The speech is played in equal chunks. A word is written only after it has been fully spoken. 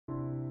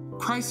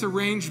Christ's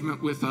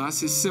arrangement with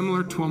us is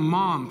similar to a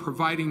mom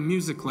providing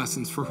music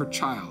lessons for her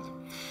child.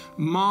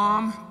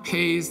 Mom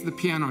pays the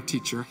piano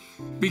teacher.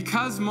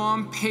 Because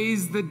mom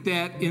pays the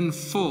debt in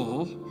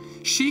full,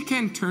 she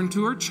can turn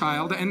to her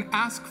child and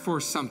ask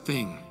for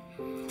something.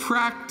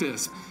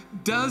 Practice.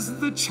 Does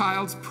the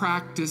child's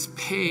practice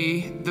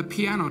pay the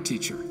piano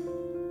teacher?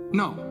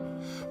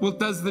 No. Well,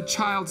 does the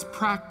child's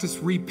practice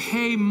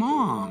repay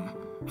mom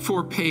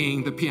for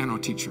paying the piano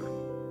teacher?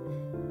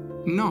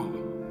 No.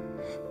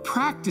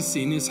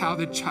 Practicing is how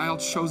the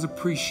child shows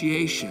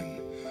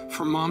appreciation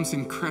for mom's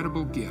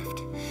incredible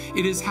gift.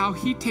 It is how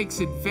he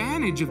takes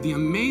advantage of the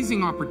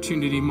amazing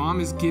opportunity mom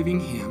is giving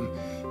him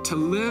to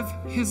live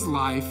his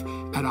life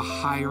at a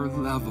higher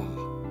level.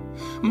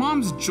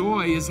 Mom's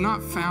joy is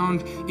not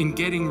found in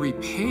getting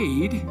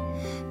repaid,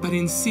 but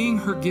in seeing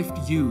her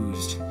gift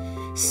used,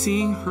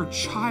 seeing her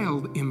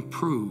child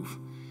improve.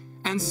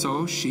 And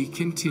so she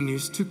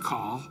continues to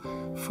call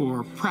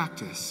for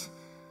practice,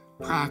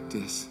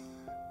 practice,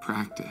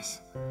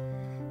 practice.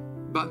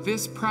 But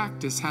this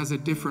practice has a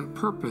different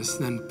purpose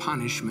than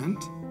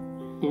punishment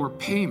or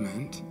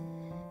payment.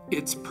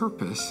 Its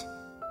purpose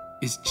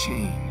is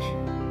change.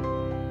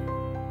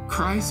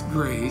 Christ's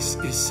grace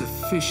is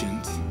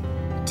sufficient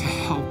to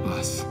help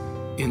us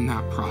in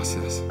that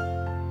process.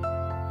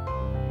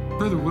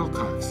 Brother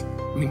Wilcox,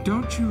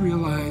 don't you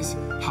realize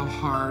how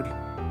hard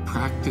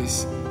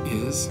practice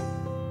is?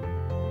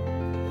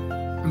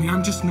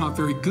 I'm just not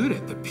very good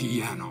at the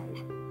piano.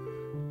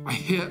 I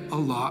hit a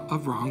lot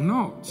of wrong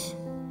notes,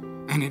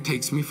 and it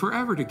takes me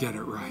forever to get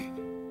it right.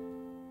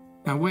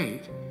 Now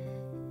wait,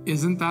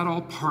 isn't that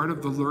all part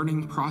of the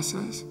learning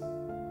process?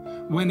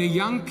 When a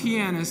young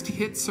pianist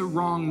hits a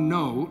wrong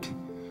note,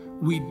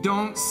 we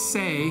don't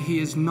say he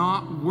is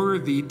not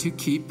worthy to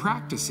keep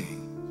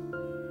practicing.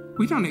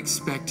 We don't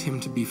expect him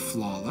to be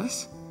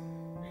flawless.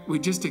 We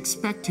just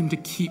expect him to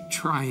keep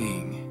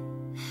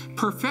trying.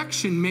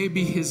 Perfection may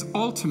be his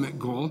ultimate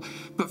goal,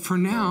 but for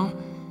now,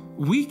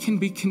 we can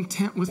be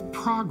content with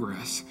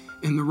progress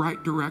in the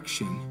right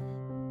direction.